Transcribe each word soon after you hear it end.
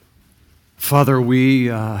Father, we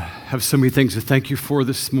have so many things to thank you for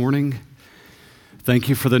this morning. Thank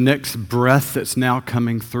you for the next breath that's now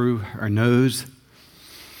coming through our nose.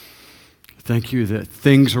 Thank you that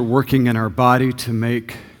things are working in our body to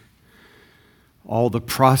make all the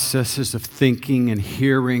processes of thinking and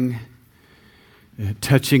hearing,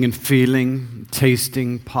 touching and feeling,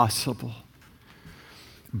 tasting possible.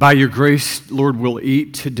 By your grace, Lord, we'll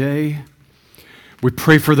eat today. We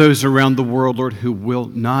pray for those around the world, Lord, who will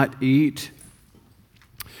not eat.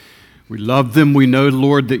 We love them. We know,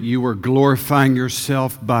 Lord, that you are glorifying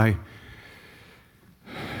yourself by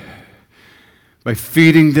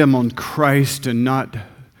feeding them on Christ and not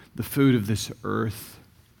the food of this earth.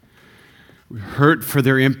 We hurt for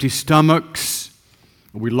their empty stomachs.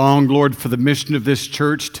 We long, Lord, for the mission of this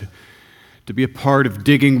church to be a part of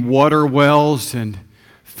digging water wells and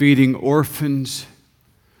feeding orphans.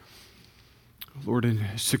 Lord, in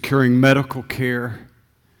securing medical care.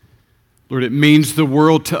 Lord, it means the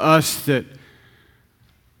world to us that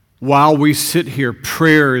while we sit here,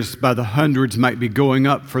 prayers by the hundreds might be going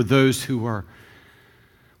up for those who are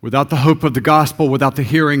without the hope of the gospel, without the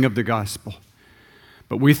hearing of the gospel.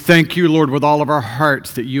 But we thank you, Lord, with all of our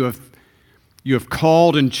hearts that you have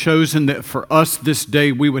called and chosen that for us this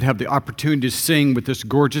day we would have the opportunity to sing with this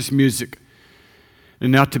gorgeous music.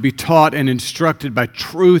 And now to be taught and instructed by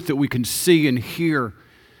truth that we can see and hear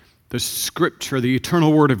the Scripture, the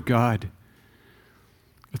eternal Word of God.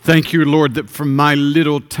 Thank you, Lord, that from my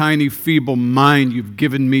little, tiny, feeble mind, you've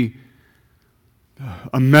given me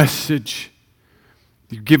a message.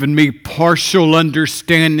 You've given me partial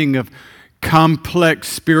understanding of complex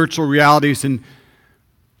spiritual realities, and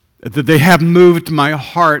that they have moved my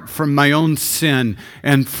heart from my own sin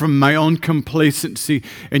and from my own complacency.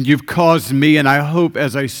 And you've caused me, and I hope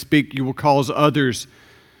as I speak, you will cause others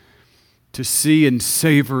to see and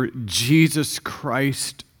savor Jesus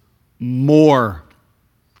Christ more.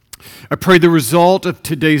 I pray the result of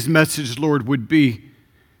today's message, Lord, would be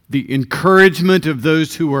the encouragement of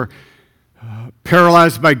those who are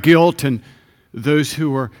paralyzed by guilt and those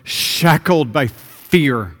who are shackled by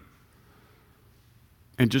fear.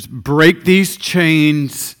 And just break these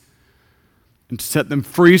chains and set them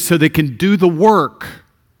free so they can do the work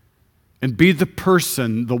and be the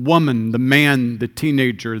person, the woman, the man, the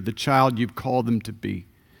teenager, the child you've called them to be.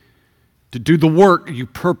 To do the work you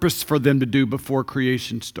purposed for them to do before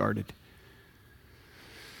creation started.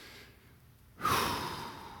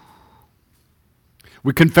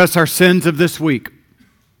 We confess our sins of this week.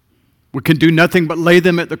 We can do nothing but lay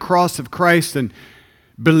them at the cross of Christ and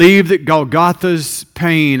believe that Golgotha's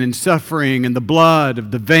pain and suffering and the blood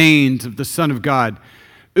of the veins of the Son of God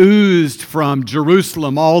oozed from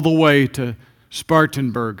Jerusalem all the way to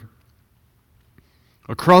Spartanburg,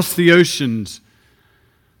 across the oceans,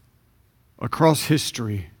 across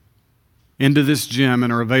history, into this gem,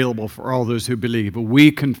 and are available for all those who believe. We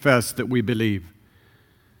confess that we believe.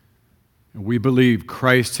 We believe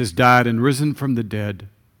Christ has died and risen from the dead.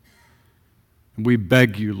 And we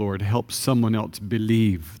beg you, Lord, help someone else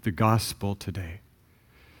believe the gospel today.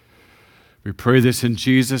 We pray this in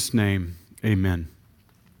Jesus' name. Amen.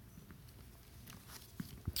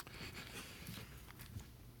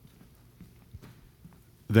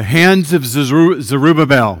 The hands of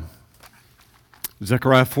Zerubbabel.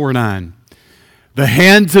 Zechariah 4:9. The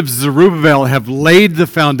hands of Zerubbabel have laid the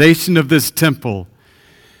foundation of this temple,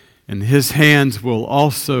 and his hands will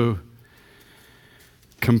also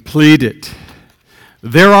complete it.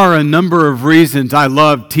 There are a number of reasons I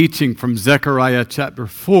love teaching from Zechariah chapter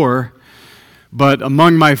 4, but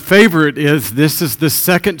among my favorite is this is the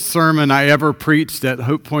second sermon I ever preached at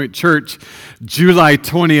Hope Point Church, July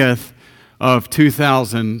 20th of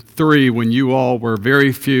 2003, when you all were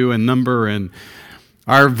very few in number, and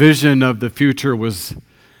our vision of the future was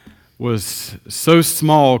so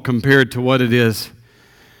small compared to what it is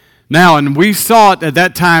now. And we sought at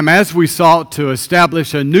that time, as we sought to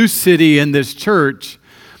establish a new city in this church,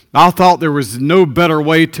 I thought there was no better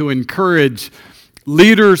way to encourage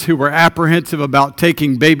leaders who were apprehensive about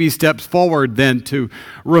taking baby steps forward than to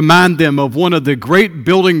remind them of one of the great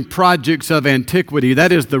building projects of antiquity,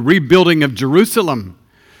 that is the rebuilding of Jerusalem,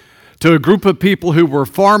 to a group of people who were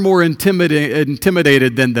far more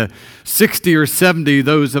intimidated than the 60 or 70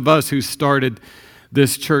 those of us who started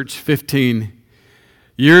this church 15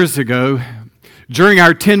 years ago. During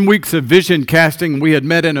our 10 weeks of vision casting, we had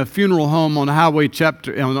met in a funeral home on Highway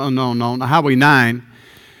 9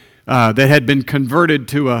 that had been converted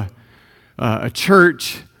to a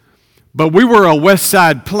church. But we were a West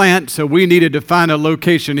Side plant, so we needed to find a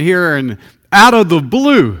location here. And out of the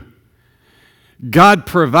blue, God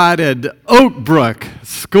provided Oak Brook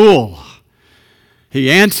School. He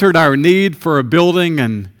answered our need for a building,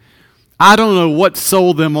 and I don't know what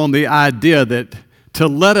sold them on the idea that to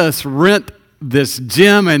let us rent this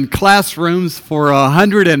gym and classrooms for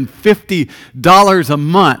 $150 a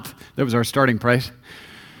month. That was our starting price.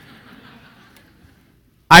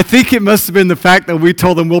 I think it must have been the fact that we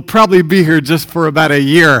told them we'll probably be here just for about a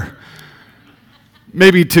year,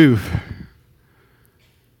 maybe 2.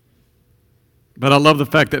 But I love the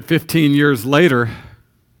fact that 15 years later,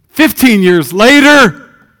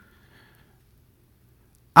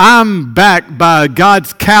 I'm back by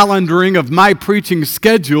God's calendaring of my preaching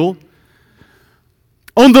schedule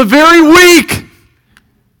on the very week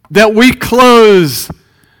that we close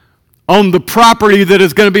on the property that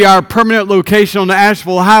is going to be our permanent location on the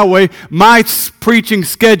Asheville Highway. My preaching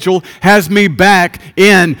schedule has me back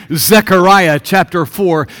in Zechariah chapter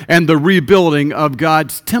 4 and the rebuilding of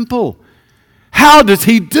God's temple. How does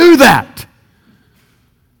he do that?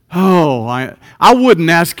 Oh, I wouldn't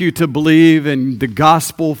ask you to believe in the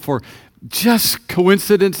gospel for just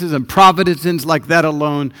coincidences and providences like that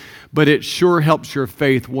alone, but it sure helps your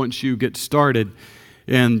faith once you get started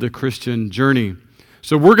in the Christian journey.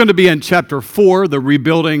 So we're going to be in chapter 4, the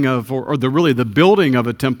rebuilding of, the building of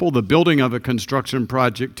a temple, the building of a construction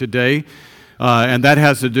project today, and that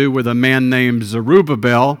has to do with a man named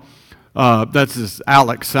Zerubbabel. That's just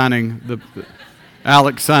Alex signing the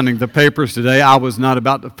papers today. I was not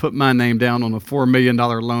about to put my name down on a $4 million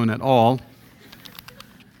loan at all.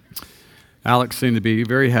 Alex seemed to be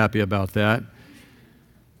very happy about that.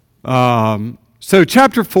 So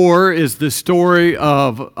chapter 4 is the story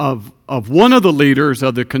of one of the leaders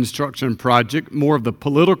of the construction project, more of the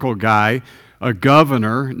political guy, a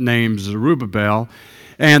governor named Zerubbabel.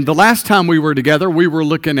 And the last time we were together, we were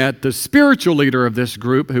looking at the spiritual leader of this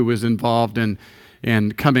group who was involved in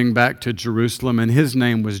coming back to Jerusalem, and his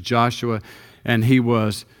name was Joshua, and he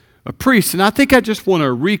was a priest. And I think I just want to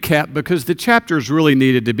recap because the chapters really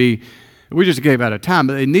needed to be, we just gave out of time,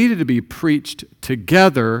 but they needed to be preached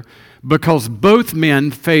together because both men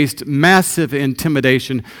faced massive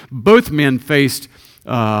intimidation. Both men faced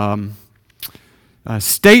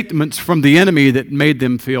statements from the enemy that made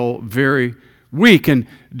them feel very weak. In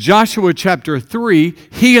Joshua chapter 3,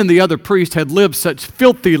 he and the other priests had lived such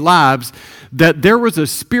filthy lives that there was a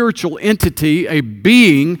spiritual entity, a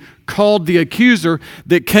being called the accuser,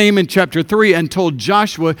 that came in chapter 3 and told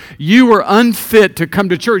Joshua, you are unfit to come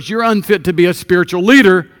to church. You're unfit to be a spiritual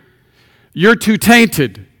leader. You're too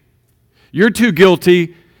tainted. You're too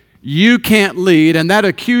guilty. You can't lead. And that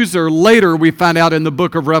accuser, later we find out in the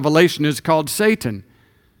book of Revelation, is called Satan.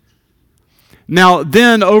 Now,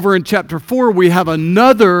 then over in chapter 4, we have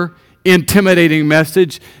another intimidating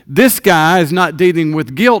message. This guy is not dealing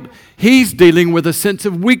with guilt. He's dealing with a sense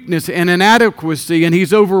of weakness and inadequacy, and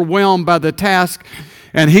he's overwhelmed by the task,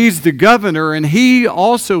 and he's the governor, and he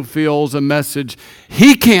also feels a message.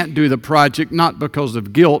 He can't do the project, not because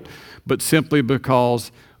of guilt, but simply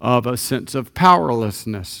because of a sense of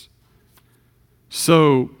powerlessness.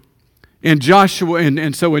 So in Joshua,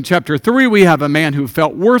 and so in chapter 3, we have a man who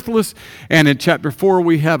felt worthless, and in chapter 4,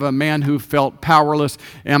 we have a man who felt powerless.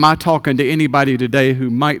 Am I talking to anybody today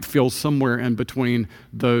who might feel somewhere in between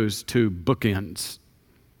those two bookends?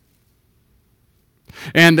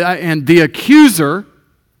 And the accuser,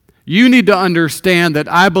 you need to understand that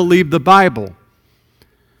I believe the Bible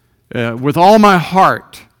with all my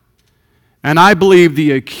heart, and I believe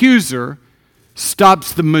the accuser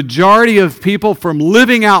stops the majority of people from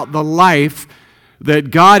living out the life that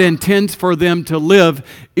God intends for them to live,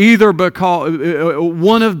 either because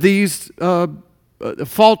one of these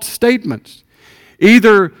false statements.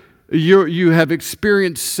 Either you have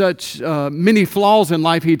experienced such many flaws in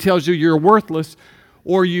life, he tells you you're worthless,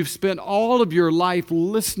 or you've spent all of your life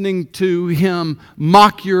listening to him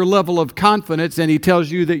mock your level of confidence, and he tells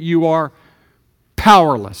you that you are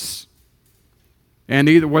powerless. And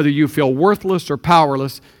either whether you feel worthless or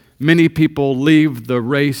powerless, many people leave the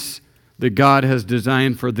race that God has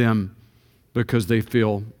designed for them because they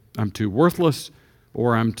feel I'm too worthless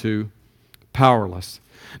or I'm too powerless.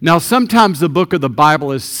 Now, sometimes the book of the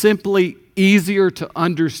Bible is simply easier to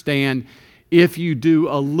understand if you do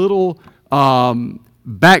a little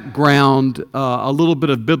background, a little bit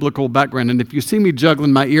of biblical background. And if you see me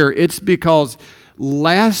juggling my ear, it's because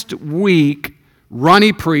last week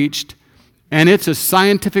Ronnie preached, and it's a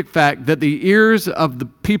scientific fact that the ears of the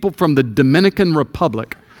people from the Dominican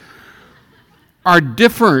Republic are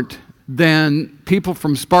different than people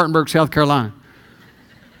from Spartanburg, South Carolina.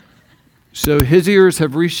 So his ears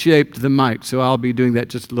have reshaped the mic, so I'll be doing that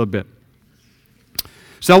just a little bit.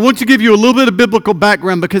 So I want to give you a little bit of biblical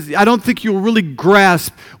background because I don't think you'll really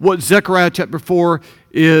grasp what Zechariah chapter 4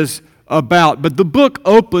 is about. But the book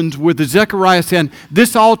opens with Zechariah saying,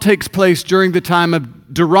 this all takes place during the time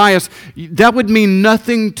of Darius. That would mean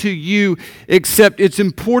nothing to you, except it's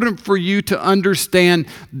important for you to understand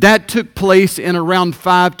that took place in around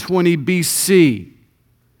 520 BC.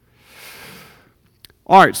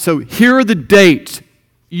 All right, so here are the dates.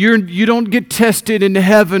 You don't get tested in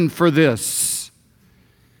heaven for this.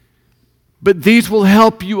 But these will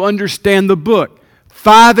help you understand the book.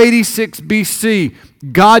 586 BC,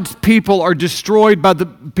 God's people are destroyed by the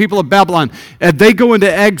people of Babylon. And they go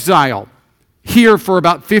into exile here for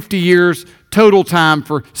about 50 years, total time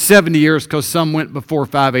for 70 years because some went before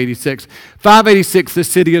 586. 586, the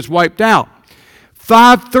city is wiped out.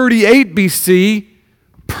 538 BC,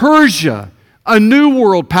 Persia, a new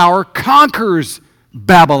world power, conquers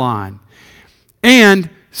Babylon and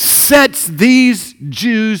sets these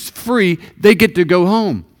Jews free. They get to go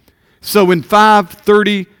home. So in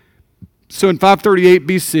 538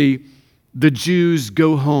 BC, the Jews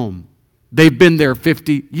go home. They've been there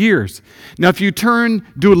 50 years. Now, if you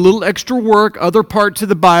do a little extra work, other parts of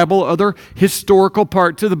the Bible, other historical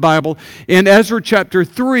parts of the Bible, in Ezra chapter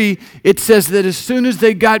 3, it says that as soon as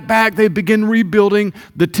they got back, they began rebuilding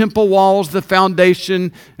the temple walls, the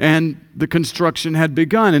foundation, and the construction had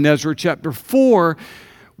begun. In Ezra chapter 4,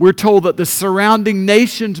 we're told that the surrounding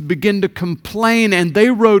nations begin to complain, and they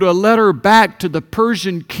wrote a letter back to the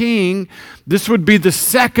Persian king. This would be the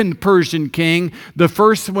second Persian king. The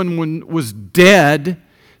first one was dead.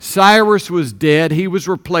 Cyrus was dead. He was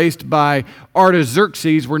replaced by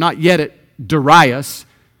Artaxerxes. We're not yet at Darius,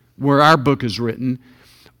 where our book is written.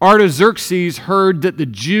 Artaxerxes heard that the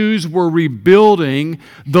Jews were rebuilding.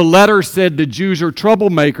 The letter said the Jews are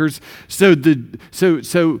troublemakers.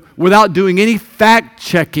 So without doing any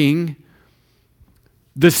fact-checking,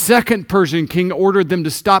 the second Persian king ordered them to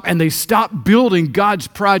stop, and they stopped building God's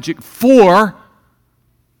project for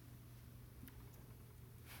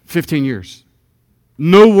 15 years.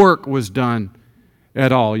 No work was done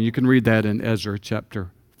at all. You can read that in Ezra chapter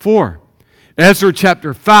 4. Ezra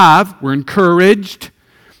chapter 5, we're encouraged.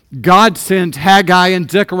 God sends Haggai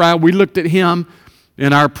and Zechariah. We looked at him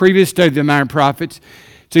in our previous study of the Minor Prophets.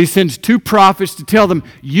 So he sends two prophets to tell them,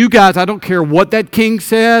 you guys, I don't care what that king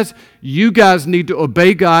says, you guys need to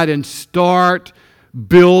obey God and start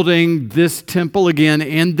building this temple again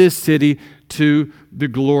in this city to the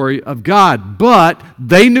glory of God. But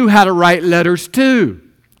they knew how to write letters too.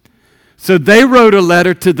 So they wrote a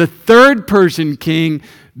letter to the third Persian king,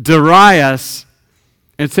 Darius,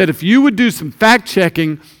 and said, if you would do some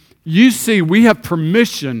fact-checking, you see, we have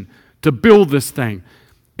permission to build this thing.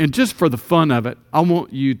 And just for the fun of it, I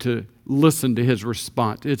want you to listen to his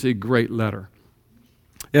response. It's a great letter.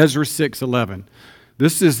 Ezra 6:11.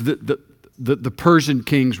 This is the Persian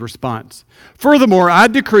king's response. Furthermore, I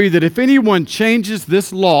decree that if anyone changes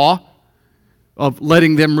this law of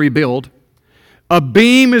letting them rebuild, a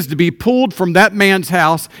beam is to be pulled from that man's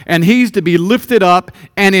house, and he's to be lifted up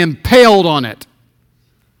and impaled on it.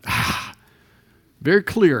 Very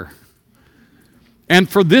clear. And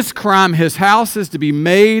for this crime, his house is to be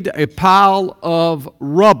made a pile of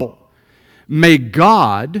rubble. May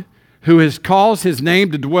God, who has caused his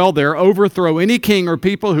name to dwell there, overthrow any king or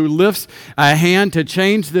people who lifts a hand to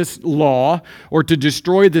change this law or to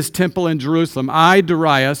destroy this temple in Jerusalem. I,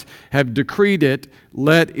 Darius, have decreed it.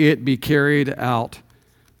 Let it be carried out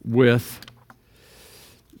with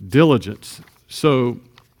diligence. So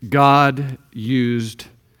God used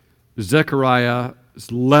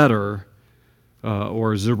Zechariah's letter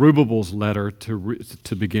or Zerubbabel's letter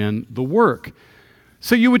to begin the work.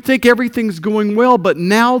 So you would think everything's going well, but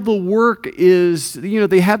now the work is,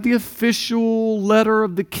 they have the official letter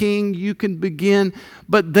of the king, you can begin,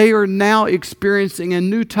 but they are now experiencing a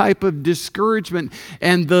new type of discouragement,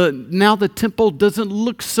 and now the temple doesn't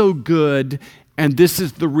look so good, and this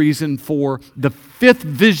is the reason for the fifth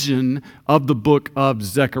vision of the book of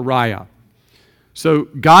Zechariah. So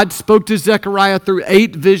God spoke to Zechariah through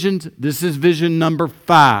 8 visions. This is vision number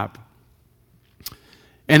 5.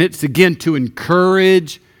 And it's again to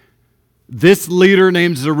encourage this leader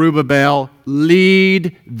named Zerubbabel,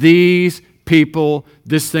 lead these people.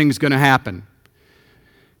 This thing's going to happen.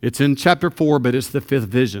 It's in chapter 4, but it's the 5th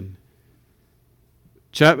vision.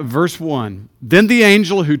 Verse 1. Then the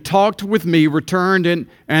angel who talked with me returned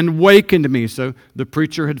and wakened me. So the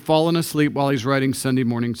preacher had fallen asleep while he's writing Sunday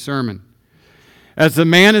morning sermon. As the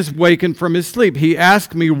man is wakened from his sleep, he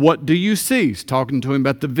asked me, what do you see? He's talking to him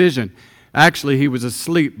about the vision. Actually, he was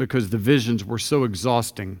asleep because the visions were so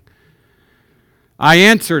exhausting. I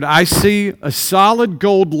answered, I see a solid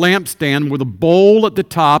gold lampstand with a bowl at the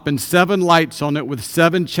top and 7 lights on it with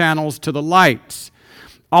 7 channels to the lights.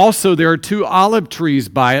 Also, there are 2 olive trees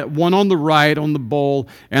by it, one on the right on the bowl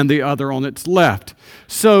and the other on its left.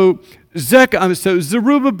 So Zechariah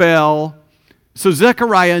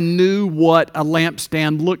knew what a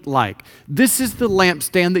lampstand looked like. This is the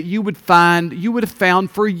lampstand that you would have found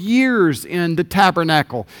for years in the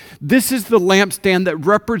tabernacle. This is the lampstand that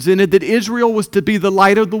represented that Israel was to be the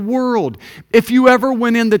light of the world. If you ever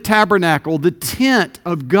went in the tabernacle, the tent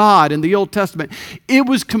of God in the Old Testament, it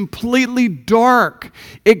was completely dark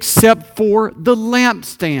except for the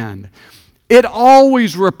lampstand. It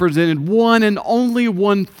always represented one and only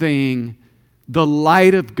one thing: the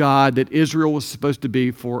light of God that Israel was supposed to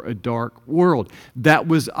be for a dark world. That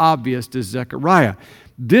was obvious to Zechariah.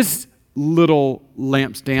 This little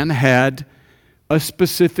lampstand had a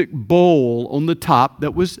specific bowl on the top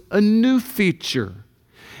that was a new feature.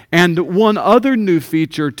 And one other new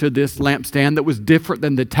feature to this lampstand that was different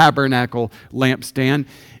than the tabernacle lampstand,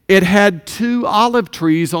 it had 2 olive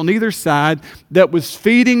trees on either side that was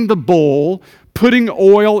feeding the bowl, putting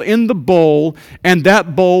oil in the bowl, and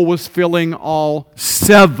that bowl was filling all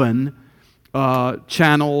 7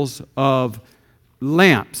 channels of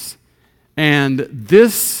lamps. And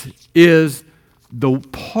this is the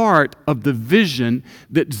part of the vision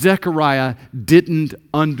that Zechariah didn't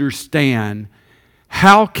understand.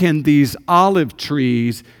 How can these olive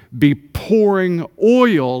trees be pouring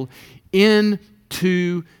oil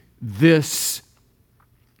into this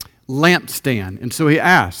lampstand? And so he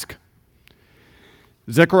asked,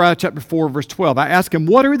 Zechariah chapter 4, verse 12, I asked him,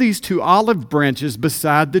 what are these 2 olive branches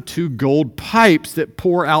beside the 2 gold pipes that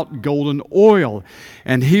pour out golden oil?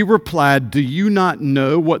 And he replied, do you not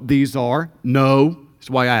know what these are? No, that's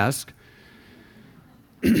why I ask.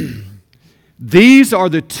 These are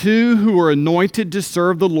the 2 who are anointed to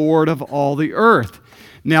serve the Lord of all the earth.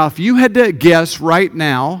 Now, if you had to guess right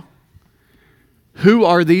now, who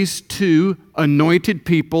are these 2 anointed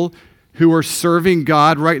people who are serving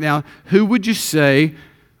God right now, who would you say?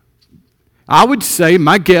 I would say,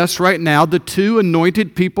 my guess right now, the 2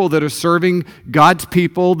 anointed people that are serving God's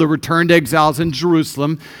people, the returned exiles in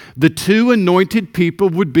Jerusalem, the 2 anointed people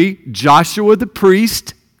would be Joshua the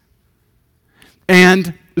priest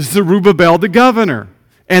and Zerubbabel the governor.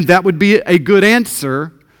 And that would be a good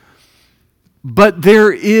answer. But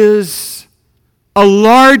there is a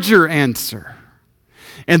larger answer.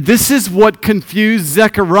 And this is what confused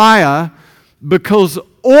Zechariah, because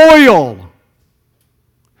oil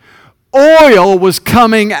was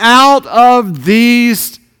coming out of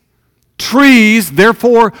these trees.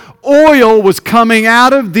 Therefore, oil was coming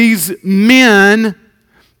out of these men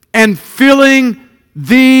and filling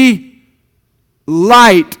the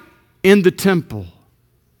light in the temple.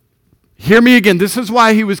 Hear me again. This is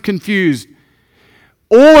why he was confused.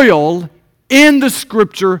 Oil in the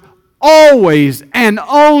Scripture always and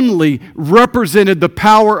only represented the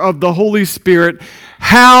power of the Holy Spirit.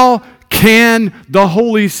 How can the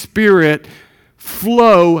Holy Spirit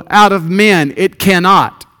flow out of men? It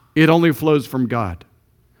cannot. It only flows from God.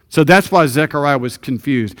 So that's why Zechariah was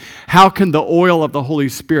confused. How can the oil of the Holy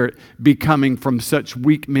Spirit be coming from such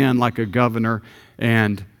weak men like a governor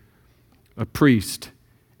and a priest?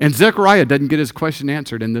 And Zechariah doesn't get his question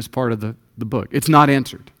answered in this part of the book. It's not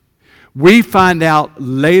answered. We find out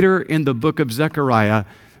later in the book of Zechariah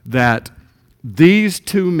that these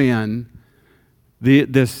 2 men,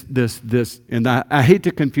 and I hate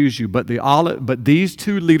to confuse you, but these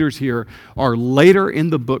 2 leaders here are later in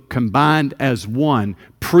the book combined as one.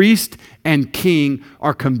 Priest and king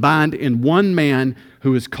are combined in one man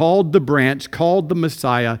who is called the branch, called the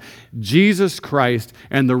Messiah, Jesus Christ.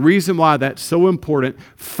 And the reason why that's so important,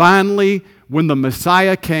 finally, when the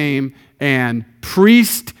Messiah came and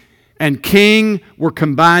priest and king were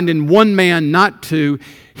combined in one man, not 2,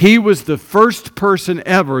 he was the first person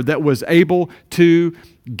ever that was able to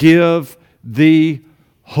give the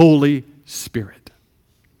Holy Spirit.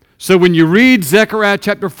 So when you read Zechariah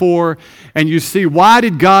chapter 4 and you see, why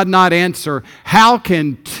did God not answer? How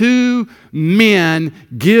can 2 men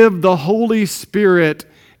give the Holy Spirit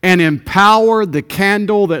and empower the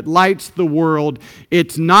candle that lights the world?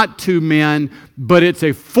 It's not 2 men, but it's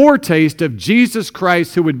a foretaste of Jesus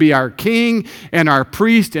Christ, who would be our King and our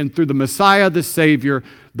priest, and through the Messiah, the Savior,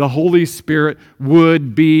 the Holy Spirit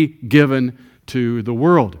would be given to the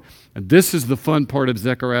world. And this is the fun part of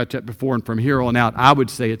Zechariah chapter 4, and from here on out, I would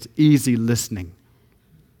say it's easy listening.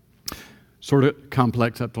 Sort of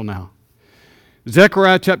complex up till now.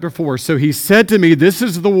 Zechariah chapter 4, so he said to me, this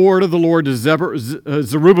is the word of the Lord to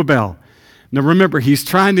Zerubbabel. Now remember, he's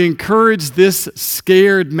trying to encourage this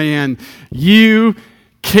scared man. You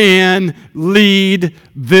can lead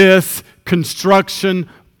this construction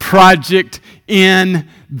project in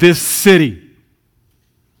this city.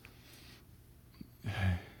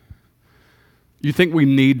 You think we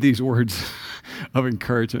need these words of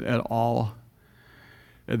encouragement at all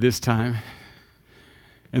at this time?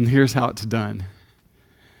 And here's how it's done.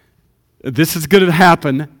 This is going to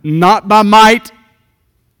happen not by might,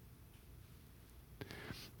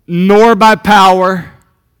 nor by power,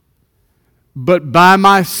 but by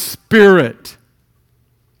my Spirit,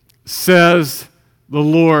 says the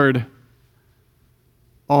Lord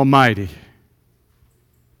Almighty.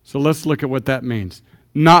 So let's look at what that means.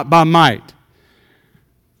 Not by might.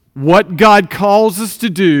 What God calls us to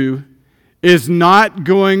do is not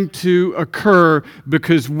going to occur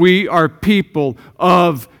because we are people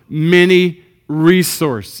of many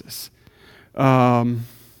resources. All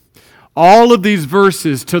of these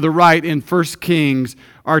verses to the right in 1 Kings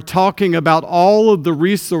are talking about all of the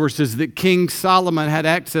resources that King Solomon had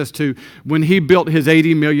access to when he built his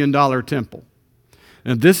 $80 million temple.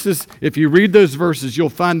 And this is, if you read those verses, you'll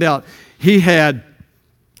find out he had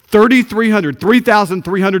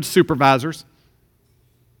 3,300 supervisors.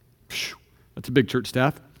 That's a big church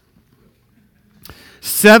staff.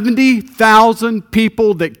 70,000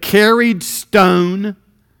 people that carried stone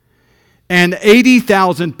and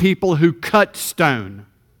 80,000 people who cut stone.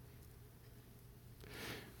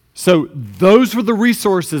 So those were the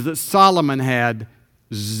resources that Solomon had.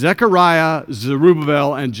 Zechariah,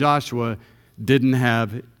 Zerubbabel, and Joshua didn't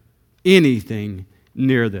have anything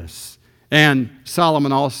near this. And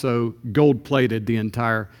Solomon also gold-plated the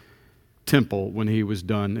entire temple when he was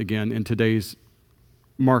done. Again, in today's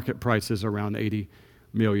market prices, around $80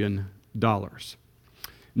 million.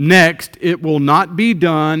 Next, it will not be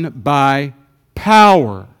done by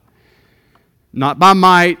power. Not by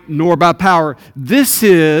might, nor by power. This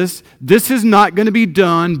is not going to be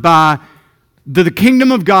done by, the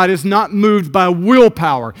kingdom of God is not moved by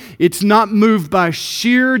willpower. It's not moved by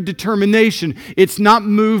sheer determination. It's not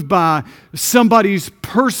moved by somebody's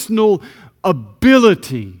personal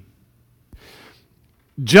ability.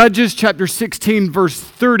 Judges chapter 16, verse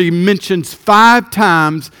 30 mentions 5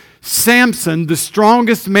 times Samson, the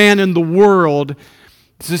strongest man in the world.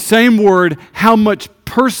 It's the same word, how much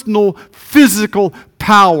personal, physical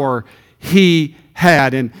power he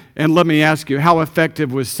had. And let me ask you, how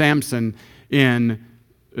effective was Samson in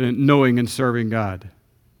knowing and serving God?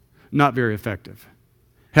 Not very effective.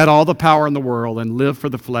 Had all the power in the world and lived for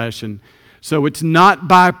the flesh. And so it's not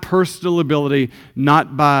by personal ability,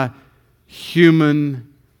 not by human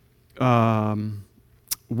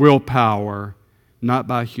willpower, not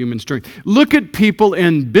by human strength. Look at people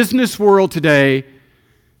in business world today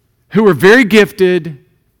who are very gifted,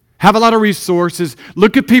 have a lot of resources.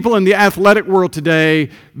 Look at people in the athletic world today,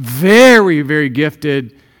 very, very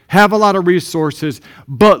gifted, have a lot of resources,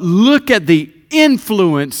 but look at the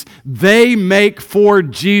influence they make for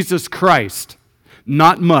Jesus Christ.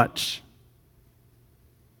 Not much.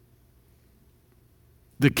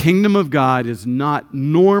 The kingdom of God is not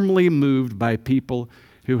normally moved by people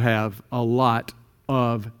who have a lot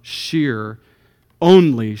of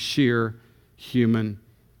only sheer human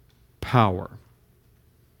power.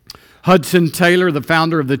 Hudson Taylor, the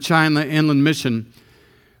founder of the China Inland Mission,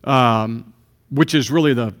 which is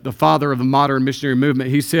really the father of the modern missionary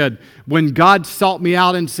movement, he said, when God sought me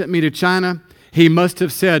out and sent me to China, he must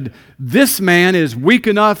have said, this man is weak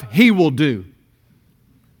enough, he will do.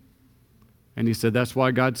 And he said that's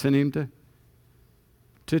why God sent him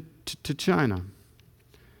to China.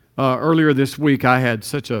 Earlier this week, I had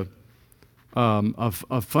such a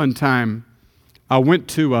fun time. I went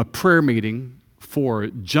to a prayer meeting for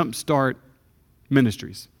Jumpstart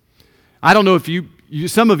Ministries. I don't know if you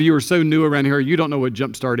some of you are so new around here, you don't know what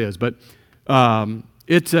Jumpstart is, but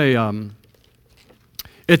it's a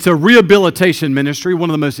rehabilitation ministry, one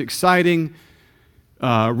of the most exciting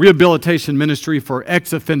rehabilitation ministry for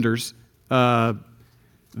ex-offenders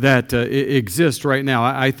that exist right now,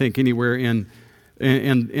 I think, anywhere in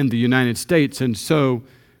the United States. And so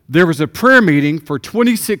there was a prayer meeting for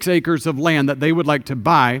 26 acres of land that they would like to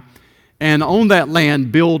buy, and on that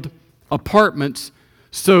land build apartments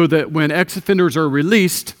so that when ex-offenders are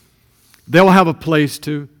released, they'll have a place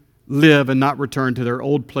to live and not return to their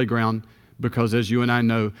old playground, because as you and I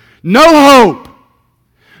know, no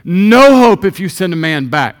hope if you send a man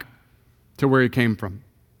back to where he came from.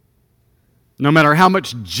 No matter how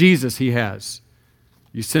much Jesus he has,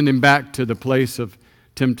 you send him back to the place of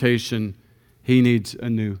temptation, he needs a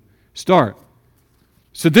new start.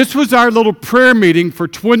 So this was our little prayer meeting for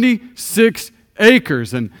 26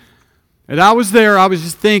 acres. And I was there, I was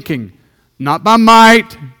just thinking, not by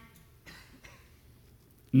might,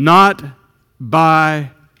 not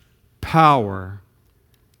by power,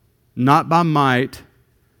 not by might,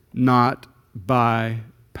 not by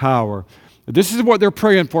power. But this is what they're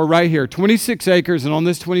praying for right here. 26 acres, and on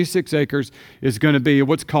this 26 acres is going to be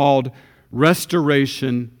what's called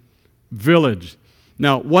Restoration Village.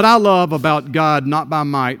 Now, what I love about God, not by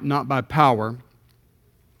might, not by power,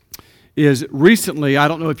 is recently, I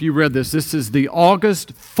don't know if you read this, this is the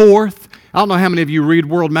August 4th. I don't know how many of you read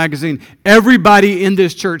World Magazine. Everybody in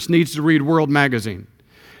this church needs to read World Magazine.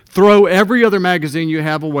 Throw every other magazine you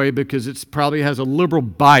have away because it probably has a liberal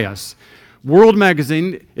bias. World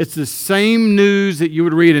Magazine, it's the same news that you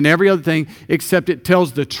would read in every other thing, except it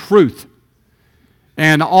tells the truth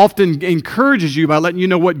and often encourages you by letting you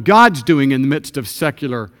know what God's doing in the midst of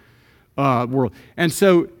secular world. And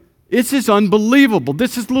so this is unbelievable.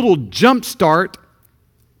 This is a little jumpstart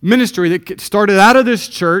ministry that started out of this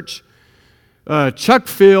church. Chuck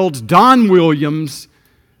Fields, Don Williams,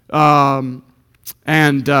 and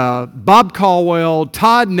Bob Caldwell,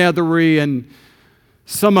 Todd Nethery, and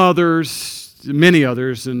some others, many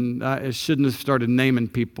others, and I shouldn't have started naming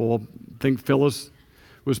people. I think Phyllis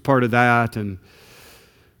was part of that, and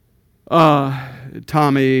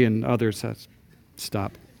Tommy and others.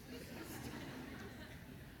 Stop.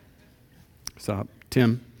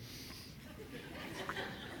 Tim.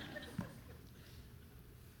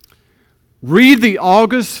 Read the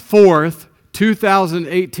August 4th,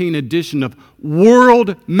 2018 edition of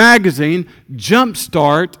World Magazine.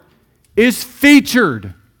 Jumpstart is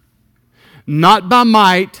featured, not by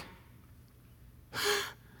might,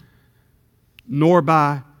 nor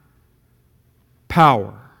by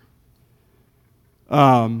power.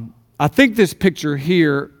 I think this picture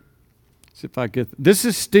here, see if I get this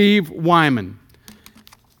is Steve Wyman.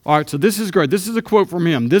 All right, so this is great. This is a quote from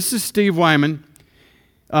him. This is Steve Wyman.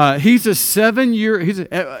 He's a 7-year, he's an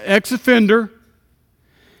ex-offender.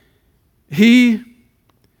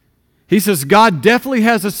 He says God definitely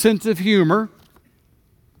has a sense of humor.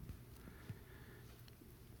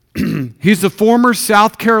 He's a former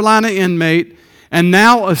South Carolina inmate and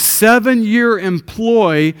now a 7-year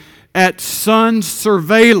employee at Sun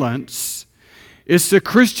Surveillance. It's a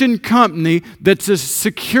Christian company that's a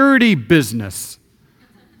security business.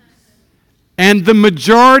 And the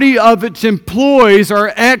majority of its employees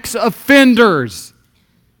are ex-offenders.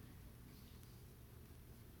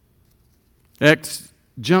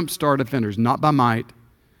 Jumpstart offenders, not by might,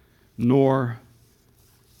 nor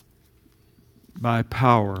by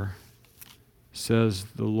power, says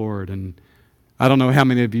the Lord. And I don't know how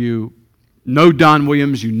many of you know Don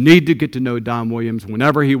Williams. You need to get to know Don Williams.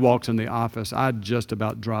 Whenever he walks in the office, I'd just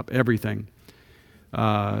about drop everything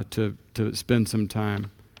to spend some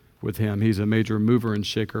time with him. He's a major mover and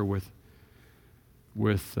shaker with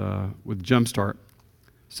Jumpstart.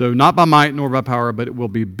 So not by might nor by power, but it will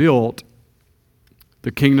be built.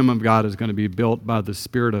 The kingdom of God is going to be built by the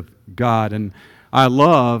Spirit of God. And I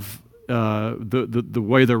love the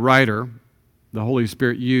way the writer, the Holy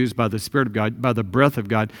Spirit, used by the Spirit of God, by the breath of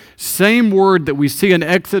God. Same word that we see in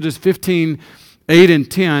Exodus 15, 8 and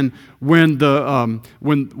 10, when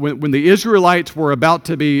the Israelites were about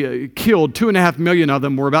to be killed, 2.5 million of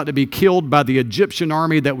them were about to be killed by the Egyptian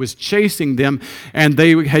army that was chasing them, and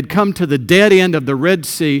they had come to the dead end of the Red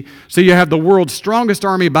Sea. So you have the world's strongest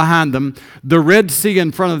army behind them, the Red Sea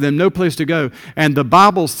in front of them, no place to go. And the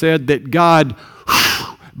Bible said that God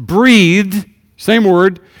breathed, same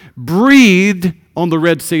word, breathed on the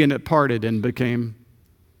Red Sea, and it parted and became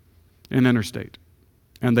an interstate.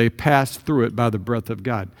 And they passed through it by the breath of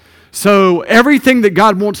God. So everything that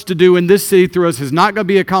God wants to do in this city through us is not going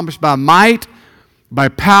to be accomplished by might, by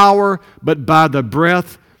power, but by the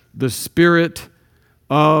breath, the Spirit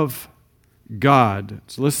of God.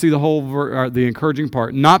 So let's see the encouraging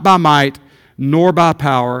part. Not by might, nor by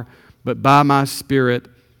power, but by my Spirit,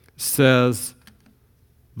 says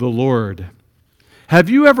the Lord. Have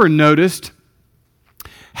you ever noticed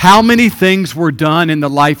how many things were done in the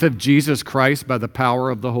life of Jesus Christ by the power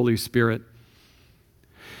of the Holy Spirit?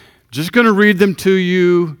 Just going to read them to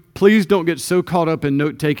you. Please don't get so caught up in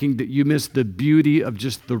note-taking that you miss the beauty of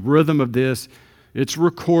just the rhythm of this. It's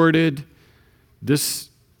recorded. This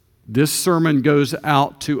sermon goes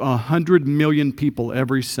out to 100 million people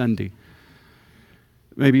every Sunday.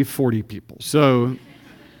 Maybe 40 people. So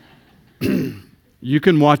you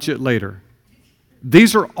can watch it later.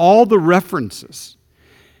 These are all the references.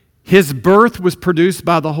 His birth was produced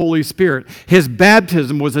by the Holy Spirit. His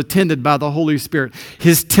baptism was attended by the Holy Spirit.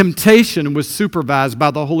 His temptation was supervised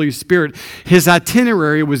by the Holy Spirit. His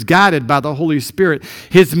itinerary was guided by the Holy Spirit.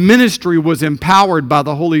 His ministry was empowered by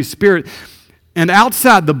the Holy Spirit. And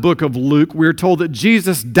outside the book of Luke, we're told that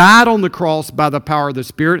Jesus died on the cross by the power of the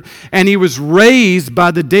Spirit, and he was raised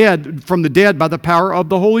from the dead by the power of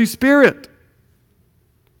the Holy Spirit.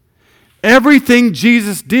 Everything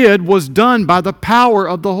Jesus did was done by the power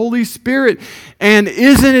of the Holy Spirit. And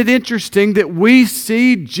isn't it interesting that we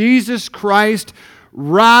see Jesus Christ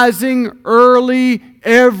rising early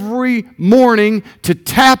every morning to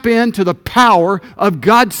tap into the power of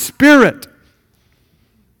God's Spirit?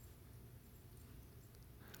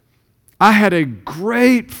 I had a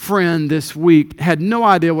great friend this week, had no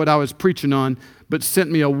idea what I was preaching on, but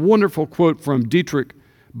sent me a wonderful quote from Dietrich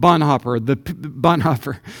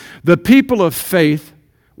Bonhoeffer. The people of faith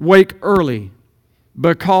wake early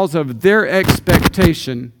because of their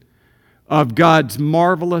expectation of God's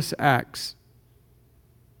marvelous acts.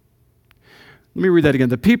 Let me read that again.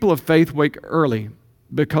 The people of faith wake early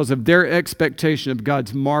because of their expectation of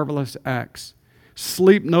God's marvelous acts.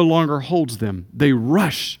 Sleep no longer holds them. They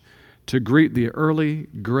rush to greet the early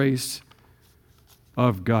grace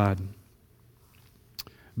of God.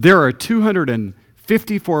 There are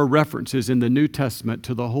 254 references in the New Testament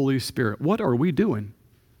to the Holy Spirit. What are we doing?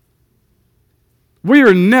 We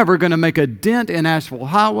are never going to make a dent in Asheville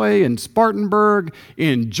Highway, in Spartanburg,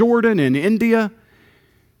 in Jordan, in India,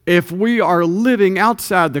 if we are living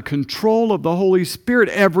outside the control of the Holy Spirit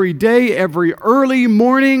every day, every early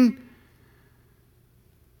morning.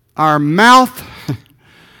 Our mouth,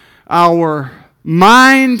 our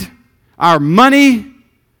mind, our money,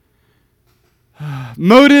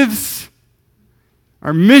 motives,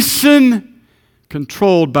 our mission,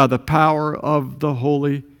 controlled by the power of the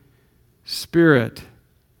Holy Spirit.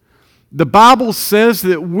 The Bible says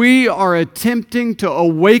that we are attempting to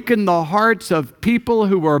awaken the hearts of people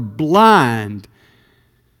who are blind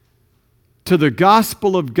to the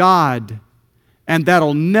gospel of God, and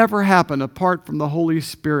that'll never happen apart from the Holy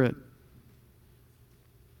Spirit.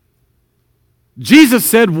 Jesus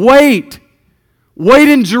said, wait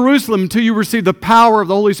in Jerusalem until you receive the power of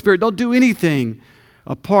the Holy Spirit. Don't do anything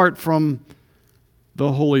apart from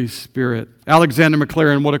the Holy Spirit. Alexander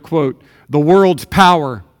McLaren, what a quote. The world's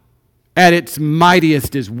power at its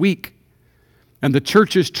mightiest is weak, and the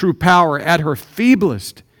church's true power at her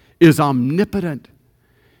feeblest is omnipotent.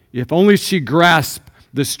 If only she grasps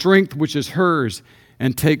the strength which is hers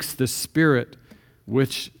and takes the Spirit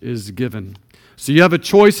which is given. So you have a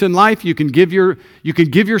choice in life. You can give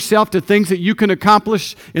yourself to things that you can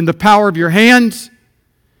accomplish in the power of your hands,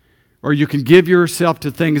 or you can give yourself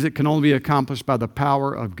to things that can only be accomplished by the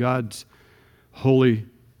power of God's Holy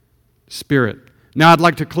Spirit. Now I'd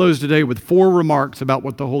like to close today with 4 remarks about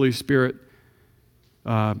what the Holy Spirit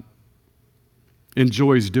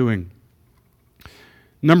enjoys doing.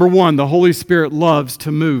 Number 1, the Holy Spirit loves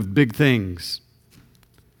to move big things.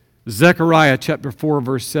 Zechariah chapter 4,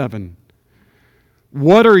 verse 7.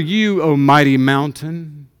 What are you, O mighty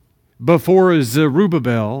mountain? Before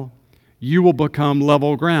Zerubbabel, you will become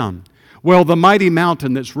level ground. Well, the mighty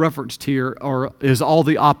mountain that's referenced here is all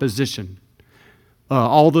the opposition.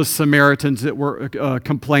 All the Samaritans that were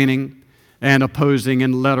complaining and opposing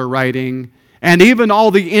and letter writing, and even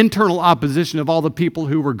all the internal opposition of all the people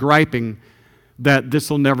who were griping that this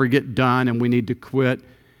will never get done and we need to quit.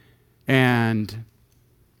 And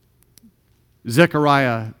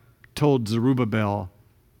Zechariah told Zerubbabel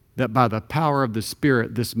that by the power of the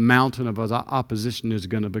Spirit, this mountain of opposition is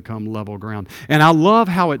going to become level ground. And I love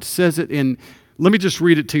how it says it in, let me just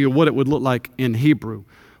read it to you, what it would look like in Hebrew.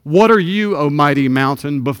 What are you, O mighty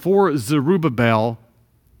mountain, before Zerubbabel?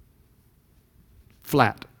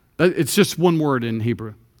 Flat. It's just one word in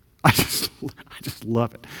Hebrew. I just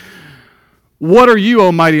love it. What are you,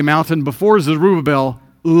 O mighty mountain, before Zerubbabel?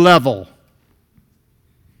 Level.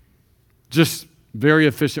 Just very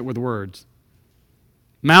efficient with words.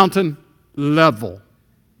 Mountain, level.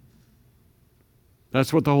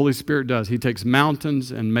 That's what the Holy Spirit does. He takes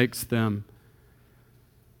mountains and makes them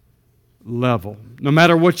level. No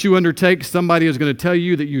matter what you undertake, somebody is going to tell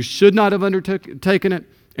you that you should not have undertaken it,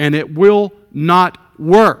 and it will not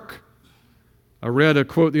work. I read a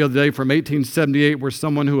quote the other day from 1878 where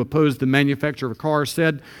someone who opposed the manufacture of a car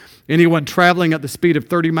said, anyone traveling at the speed of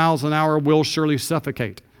 30 miles an hour will surely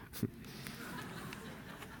suffocate.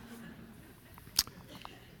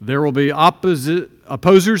 There will be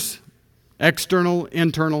opposers, external,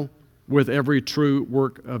 internal, with every true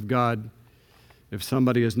work of God. If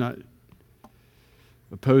somebody is not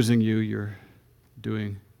opposing you, you're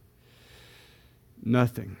doing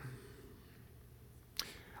nothing.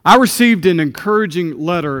 I received an encouraging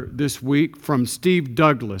letter this week from Steve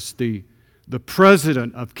Douglas, the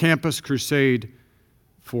president of Campus Crusade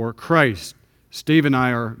for Christ. Steve and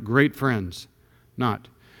I are great friends. Not.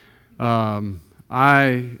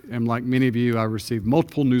 I am like many of you. I receive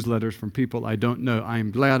multiple newsletters from people I don't know. I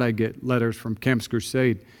am glad I get letters from Campus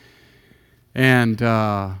Crusade. And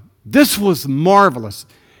this was marvelous.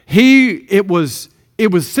 It was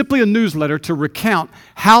simply a newsletter to recount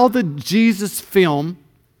how the Jesus film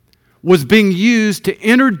was being used to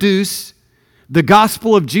introduce the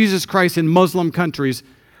gospel of Jesus Christ in Muslim countries,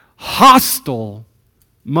 hostile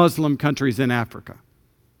Muslim countries in Africa.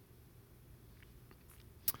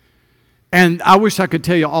 And I wish I could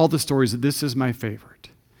tell you all the stories, but this is my favorite.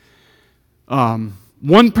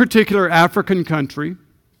 One particular African country,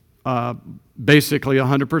 basically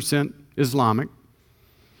 100% Islamic,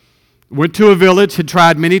 went to a village, had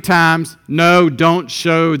tried many times. No, don't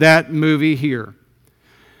show that movie here.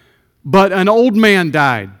 But an old man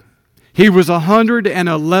died. He was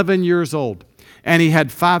 111 years old, and he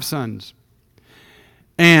had 5 sons.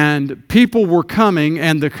 And people were coming,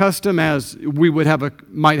 and the custom, as we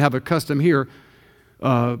might have a custom here,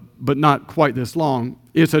 but not quite this long,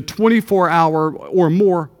 it's a 24-hour or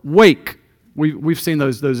more wake. We've seen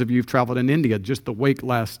those of you who've traveled in India, just the wake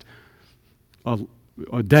lasts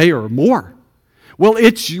a day or more. Well,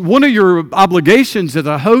 it's one of your obligations as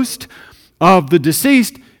a host of the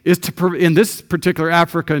deceased is to, in this particular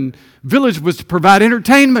African village, was to provide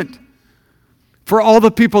entertainment for all the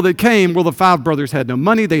people that came. Well, the 5 brothers had no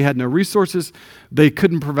money, they had no resources, they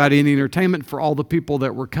couldn't provide any entertainment for all the people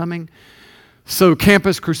that were coming. So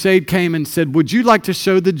Campus Crusade came and said, would you like to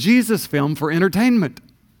show the Jesus film for entertainment?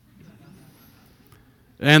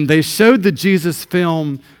 And they showed the Jesus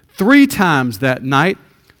film 3 times that night,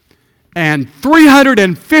 and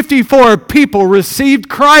 354 people received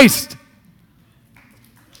Christ.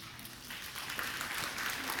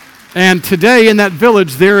 And today in that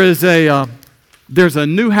village there's a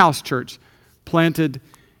new house church planted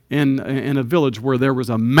in a village where there was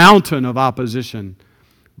a mountain of opposition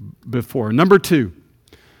before. Number 2,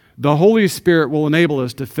 the Holy Spirit will enable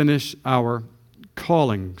us to finish our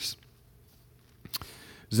callings.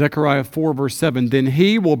 Zechariah 4, verse 7, then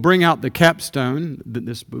he will bring out the capstone.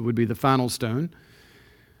 This would be the final stone.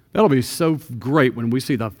 That'll be so great when we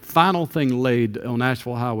see the final thing laid on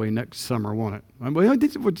Asheville Highway next summer, won't it?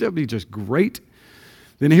 Would that be just great?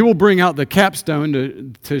 Then he will bring out the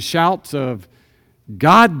capstone to shouts of,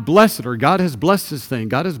 God bless it, or God has blessed this thing,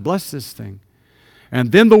 God has blessed this thing.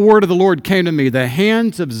 And then the word of the Lord came to me, the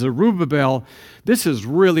hands of Zerubbabel. This is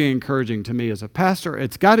really encouraging to me as a pastor.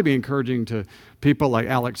 It's got to be encouraging to people like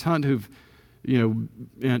Alex Hunt, who've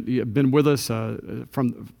been with us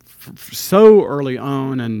from so early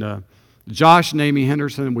on, and Josh and Amy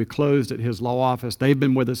Henderson. We closed at his law office. They've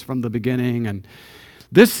been with us from the beginning, and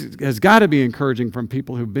this has got to be encouraging from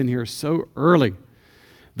people who've been here so early.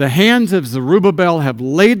 The hands of Zerubbabel have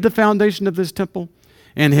laid the foundation of this temple,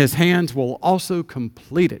 and his hands will also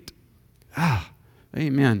complete it.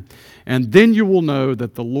 Amen. And then you will know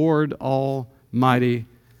that the Lord Almighty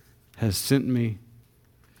has sent me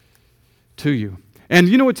to you. And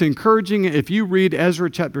you know what's encouraging? If you read Ezra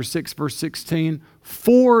chapter 6, verse 16,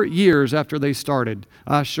 4 years after they started,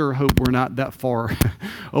 I sure hope we're not that far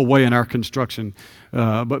away in our construction,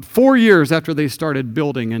 but 4 years after they started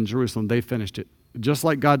building in Jerusalem, they finished it. Just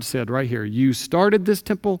like God said right here, you started this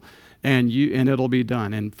temple and it'll be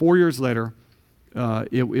done. And 4 years later,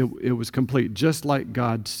 it was complete, just like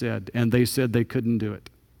God said. And they said they couldn't do it.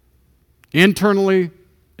 Internally,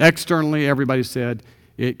 externally, everybody said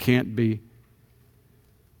it can't be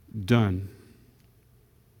done.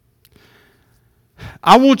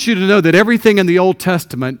 I want you to know that everything in the Old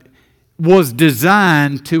Testament was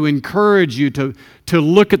designed to encourage you to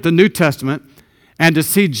look at the New Testament and to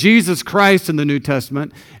see Jesus Christ in the New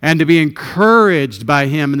Testament and to be encouraged by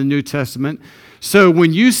Him in the New Testament. So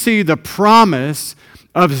when you see the promise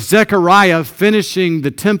of Zechariah finishing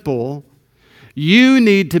the temple, you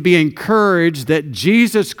need to be encouraged that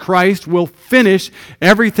Jesus Christ will finish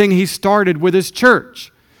everything He started with His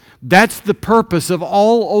church. That's the purpose of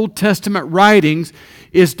all Old Testament writings,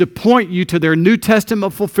 is to point you to their New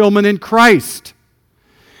Testament fulfillment in Christ.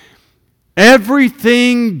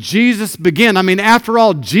 Everything Jesus began, after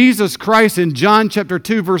all, Jesus Christ in John chapter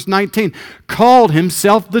 2, verse 19, called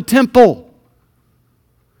Himself the temple.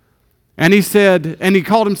 And He said, and He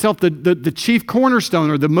called Himself the chief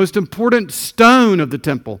cornerstone, or the most important stone of the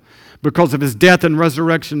temple, because of His death and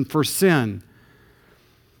resurrection for sin.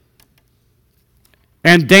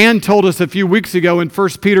 And Dan told us a few weeks ago in 1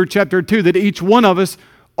 Peter chapter 2 that each one of us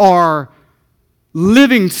are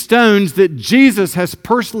living stones that Jesus has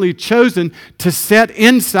personally chosen to set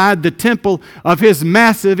inside the temple of His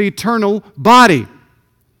massive eternal body.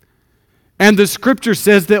 And the Scripture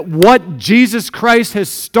says that what Jesus Christ has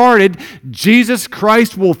started, Jesus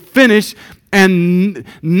Christ will finish, and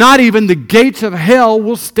not even the gates of hell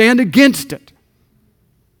will stand against it.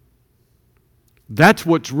 That's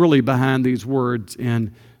what's really behind these words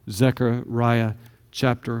in Zechariah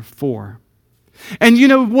chapter 4. And you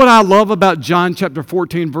know what I love about John chapter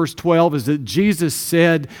 14, verse 12 is that Jesus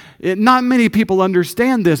said, not many people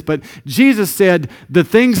understand this, but Jesus said, the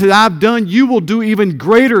things that I've done, you will do even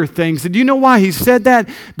greater things. And do you know why he said that?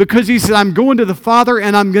 Because he said, I'm going to the Father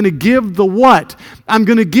and I'm going to give the what? I'm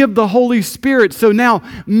going to give the Holy Spirit. So now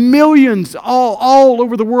millions all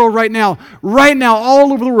over the world right now,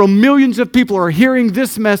 all over the world, millions of people are hearing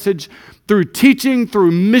this message through teaching,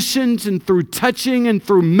 through missions, and through touching, and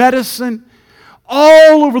through medicine.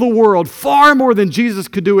 All over the world, far more than Jesus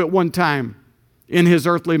could do at one time in his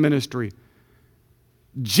earthly ministry.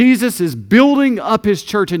 Jesus is building up his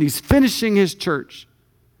church and he's finishing his church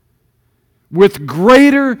with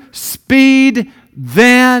greater speed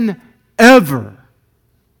than ever.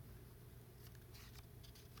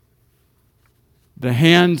 The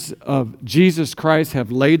hands of Jesus Christ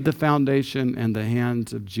have laid the foundation, and the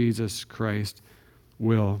hands of Jesus Christ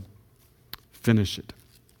will finish it.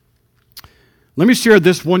 Let me share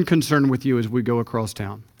this one concern with you as we go across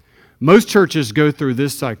town. Most churches go through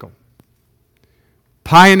this cycle: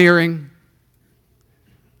 pioneering,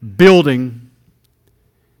 building,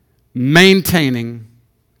 maintaining,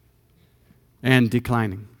 and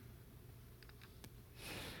declining.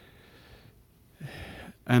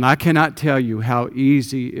 And I cannot tell you how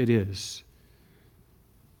easy it is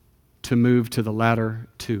to move to the latter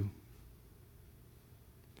two.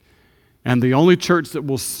 And the only church that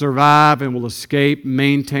will survive and will escape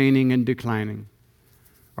maintaining and declining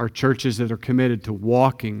are churches that are committed to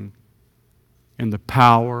walking in the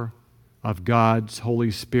power of God's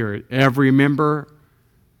Holy Spirit. Every member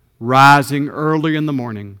rising early in the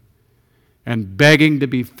morning and begging to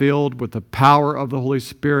be filled with the power of the Holy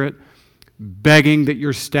Spirit, begging that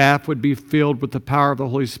your staff would be filled with the power of the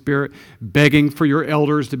Holy Spirit, begging for your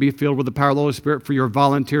elders to be filled with the power of the Holy Spirit, for your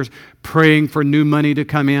volunteers, praying for new money to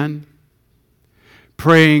come in,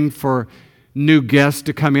 praying for new guests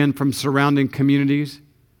to come in from surrounding communities,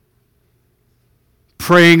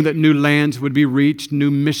 praying that new lands would be reached, new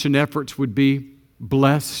mission efforts would be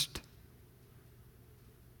blessed.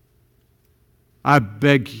 I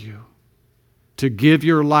beg you to give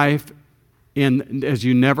your life in as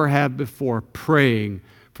you never have before, praying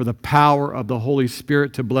for the power of the Holy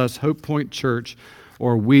Spirit to bless Hope Point Church,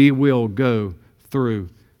 or we will go through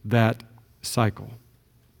that cycle.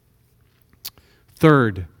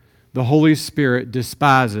 Third, the Holy Spirit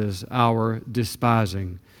despises our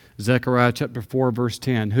despising. Zechariah chapter 4, verse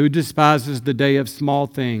 10. Who despises the day of small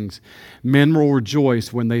things? Men will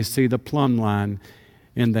rejoice when they see the plumb line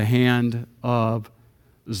in the hand of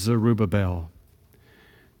Zerubbabel.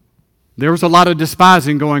 There was a lot of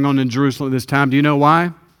despising going on in Jerusalem at this time. Do you know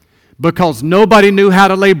why? Because nobody knew how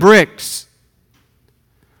to lay bricks.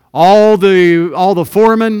 All the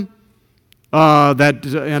foremen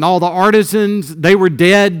and all the artisans, they were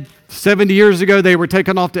dead 70 years ago. They were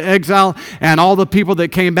taken off to exile, and all the people that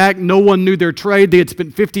came back, no one knew their trade. They had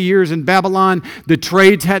spent 50 years in Babylon. The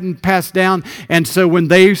trades hadn't passed down, and so when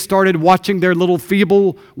they started watching their little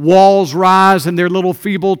feeble walls rise and their little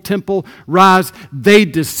feeble temple rise, they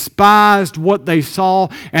despised what they saw,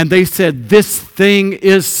 and they said, "This thing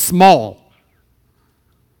is small."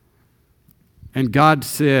 And God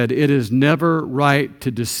said, it is never right to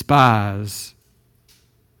despise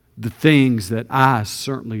the things that I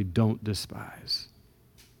certainly don't despise.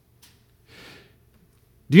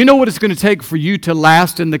 Do you know what it's going to take for you to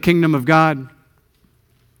last in the kingdom of God?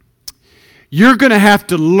 You're going to have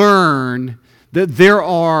to learn that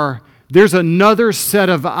there's another set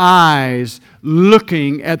of eyes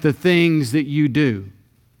looking at the things that you do.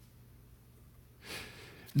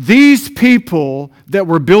 These people that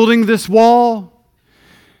were building this wall,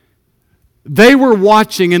 they were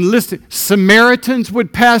watching and listening. Samaritans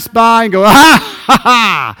would pass by and go, "Ha, ha,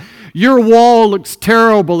 ha! Your wall looks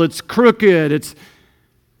terrible. It's crooked.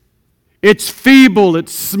 It's feeble.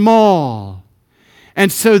 It's small." And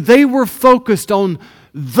so they were focused on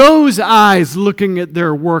those eyes looking at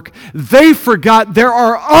their work. They forgot there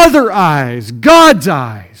are other eyes, God's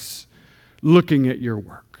eyes, looking at your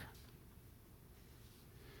work.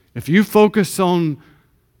 If you focus on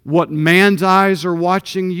what man's eyes are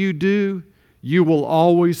watching you do, you will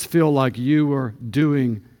always feel like you are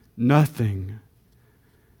doing nothing.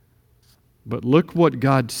 But look what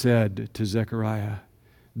God said to Zechariah.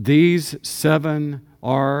 These 7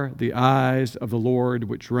 are the eyes of the Lord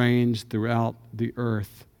which reigns throughout the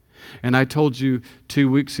earth. And I told you 2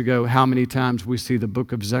 weeks ago how many times we see the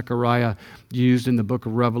book of Zechariah used in the book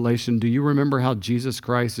of Revelation. Do you remember how Jesus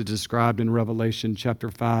Christ is described in Revelation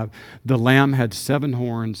chapter 5? The Lamb had 7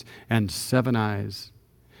 horns and 7 eyes,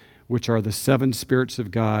 which are the 7 spirits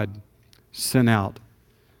of God sent out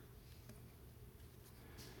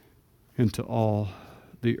into all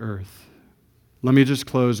the earth. Let me just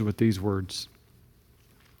close with these words.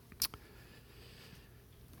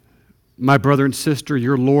 My brother and sister,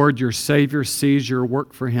 your Lord, your Savior, sees your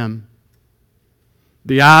work for Him.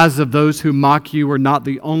 The eyes of those who mock you are not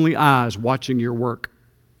the only eyes watching your work.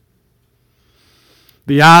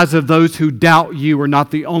 The eyes of those who doubt you are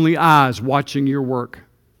not the only eyes watching your work.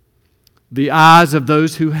 The eyes of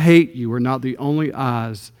those who hate you are not the only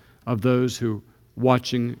eyes of those who are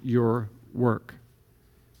watching your work.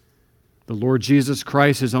 The Lord Jesus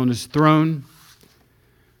Christ is on His throne.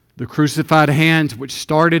 The crucified hands which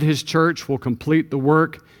started His church will complete the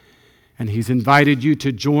work, and He's invited you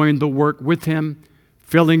to join the work with Him,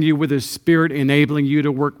 filling you with His Spirit, enabling you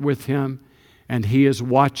to work with Him, and He is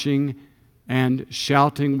watching and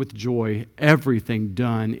shouting with joy everything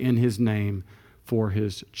done in His name for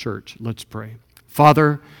His church. Let's pray.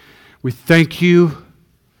 Father, we thank You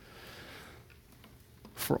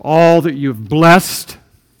for all that You've blessed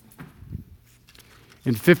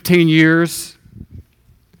in 15 years.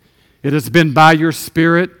 It has been by Your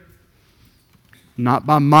Spirit, not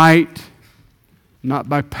by might, not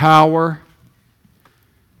by power.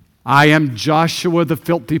 I am Joshua the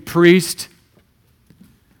filthy priest.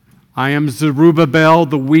 I am Zerubbabel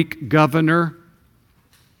the weak governor.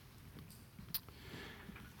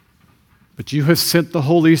 But You have sent the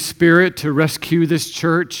Holy Spirit to rescue this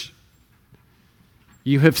church.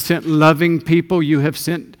 You have sent loving people. You have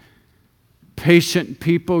sent patient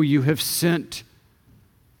people. You have sent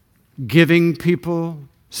giving people,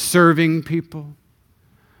 serving people.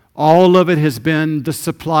 All of it has been the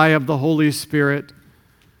supply of the Holy Spirit,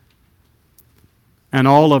 and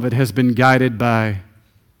all of it has been guided by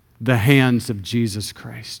the hands of Jesus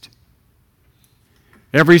Christ.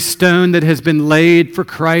 Every stone that has been laid for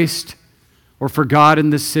Christ or for God in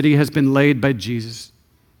this city has been laid by Jesus.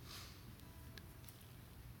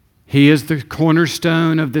 He is the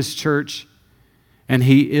cornerstone of this church, and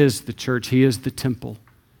He is the church. He is the temple.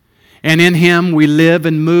 And in Him we live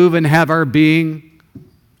and move and have our being.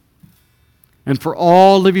 And for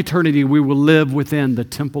all of eternity we will live within the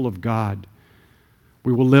temple of God.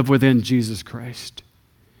 We will live within Jesus Christ.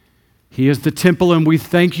 He is the temple, and we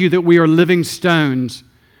thank You that we are living stones.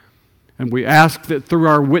 And we ask that through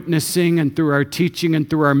our witnessing and through our teaching and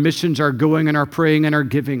through our missions, our going and our praying and our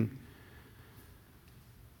giving,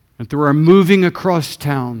 and through our moving across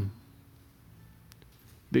town,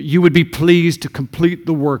 that You would be pleased to complete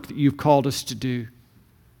the work that You've called us to do.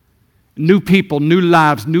 New people, new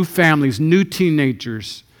lives, new families, new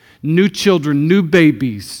teenagers, new children, new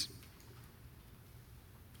babies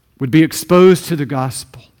would be exposed to the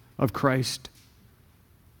gospel of Christ,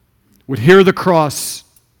 would hear the cross,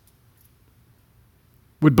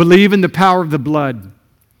 would believe in the power of the blood,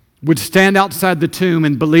 would stand outside the tomb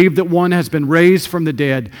and believe that one has been raised from the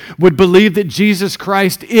dead, would believe that Jesus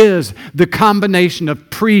Christ is the combination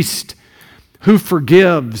of priest who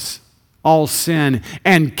forgives all sin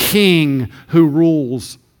and king who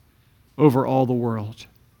rules over all the world.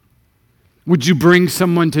 Would You bring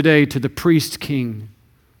someone today to the priest king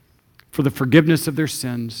for the forgiveness of their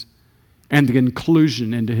sins and the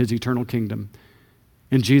inclusion into His eternal kingdom?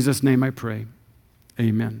 In Jesus' name I pray.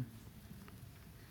 Amen.